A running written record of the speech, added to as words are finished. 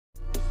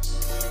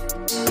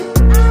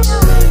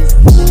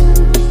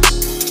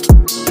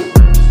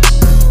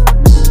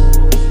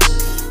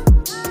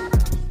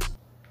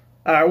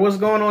Alright, what's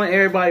going on,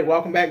 everybody?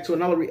 Welcome back to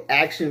another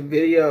reaction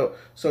video.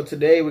 So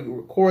today,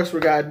 of course, we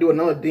gotta do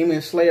another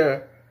Demon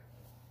Slayer.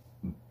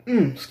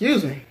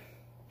 Excuse me.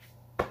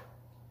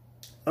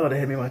 Oh, that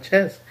hit me in my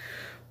chest.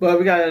 But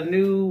we got a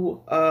new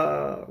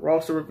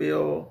roster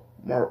reveal.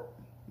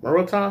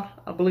 MURATA,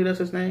 I believe that's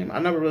his name. I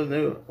never really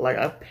knew.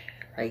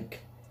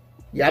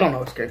 Yeah, I don't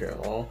know his character at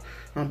all.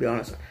 I'll be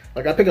honest.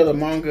 Like, I picked up the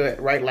manga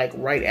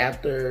right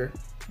after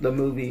the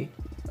movie.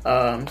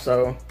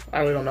 So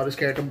I really don't know this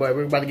character, but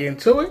we're about to get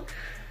into it.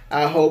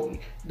 I hope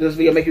this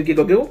video make you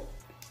giggle.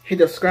 Hit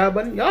the subscribe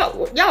button.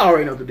 Y'all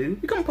already know what to do.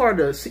 Become part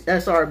of the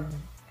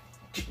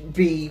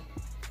SRB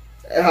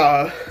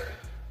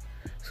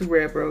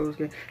SuperReddBros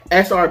game.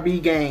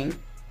 SRB gang.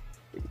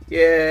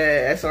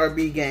 Yeah,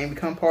 SRB gang.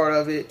 Become part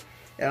of it.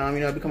 You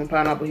know, become a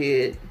pineapple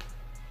head.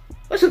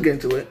 Let's just get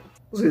into it.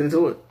 Let's get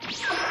into it.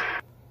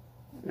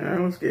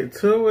 Alright, let's get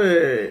to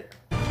it.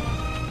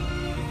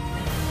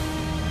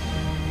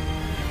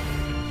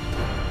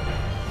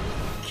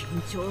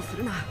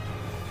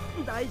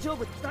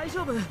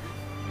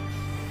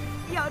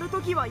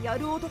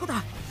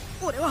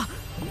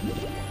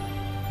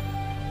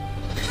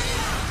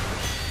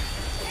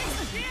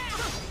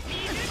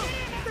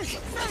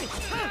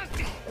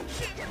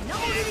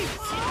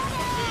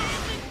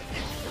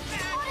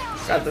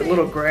 Got the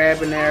little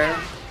grab in there.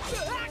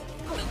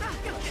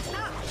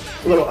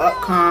 Little up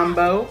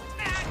combo.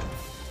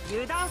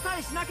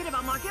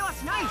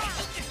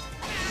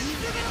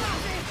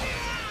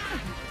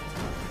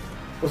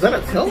 Was that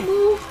a tail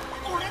move?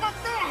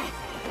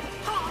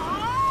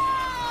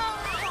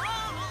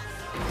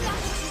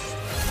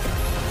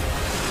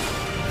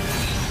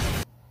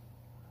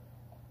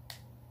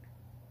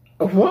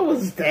 What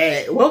was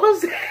that? What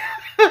was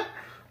that?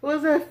 What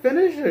was that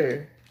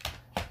finisher?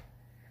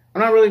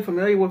 I'm not really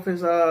familiar with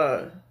his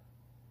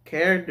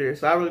character,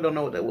 so I really don't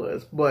know what that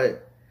was.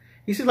 But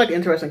he seems like an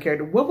interesting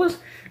character. What was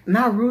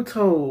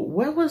Naruto?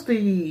 What was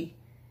the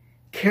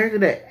character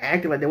that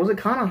acted like that? Was it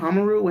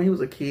Konohamaru when he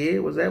was a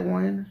kid? Was that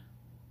one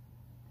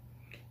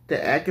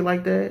that acted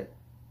like that?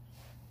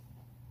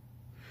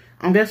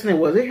 I'm guessing it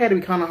was. It had to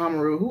be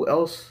Konohamaru. Who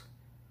else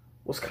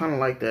was kind of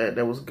like that?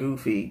 That was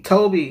goofy.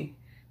 Toby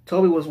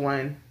was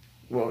one.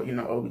 Well, you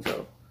know,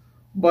 Obito.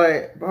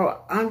 But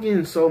bro, I'm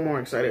getting so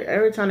more excited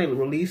every time they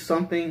release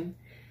something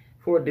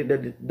for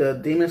the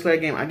Demon Slayer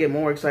game. I get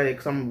more excited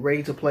because I'm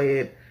ready to play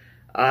it.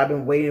 I've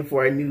been waiting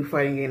for a new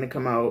fighting game to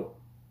come out.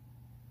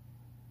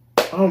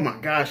 Oh my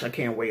gosh, I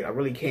can't wait. I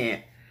really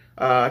can't.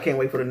 I can't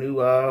wait for the new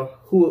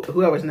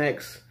whoever's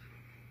next.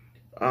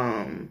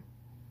 I'm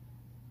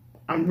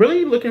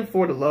really looking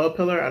for the Love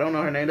Pillar. I don't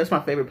know her name. That's my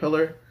favorite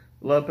pillar.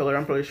 Love Pillar.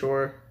 I'm pretty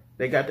sure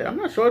they got that. I'm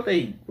not sure if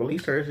they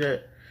released hers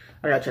yet.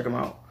 I gotta check them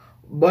out.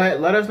 But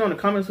let us know in the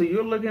comments who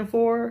you're looking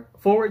forward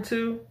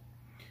to.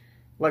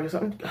 Like I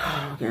said,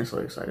 I'm getting so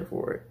excited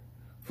for it.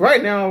 For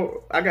right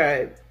now, I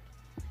got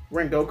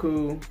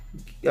Rengoku,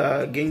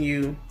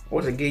 Ginyu, or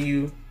was it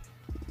Ginyu?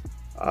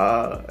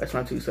 That's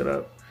my two set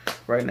up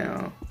right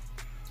now.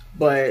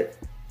 But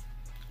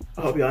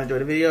I hope y'all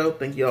enjoyed the video.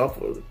 Thank y'all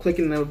for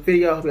clicking the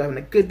video. I hope y'all having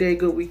a good day,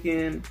 good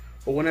weekend,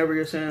 or whenever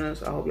you're seeing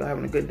us. I hope y'all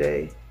having a good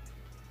day.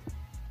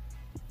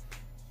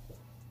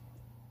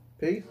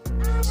 Peace.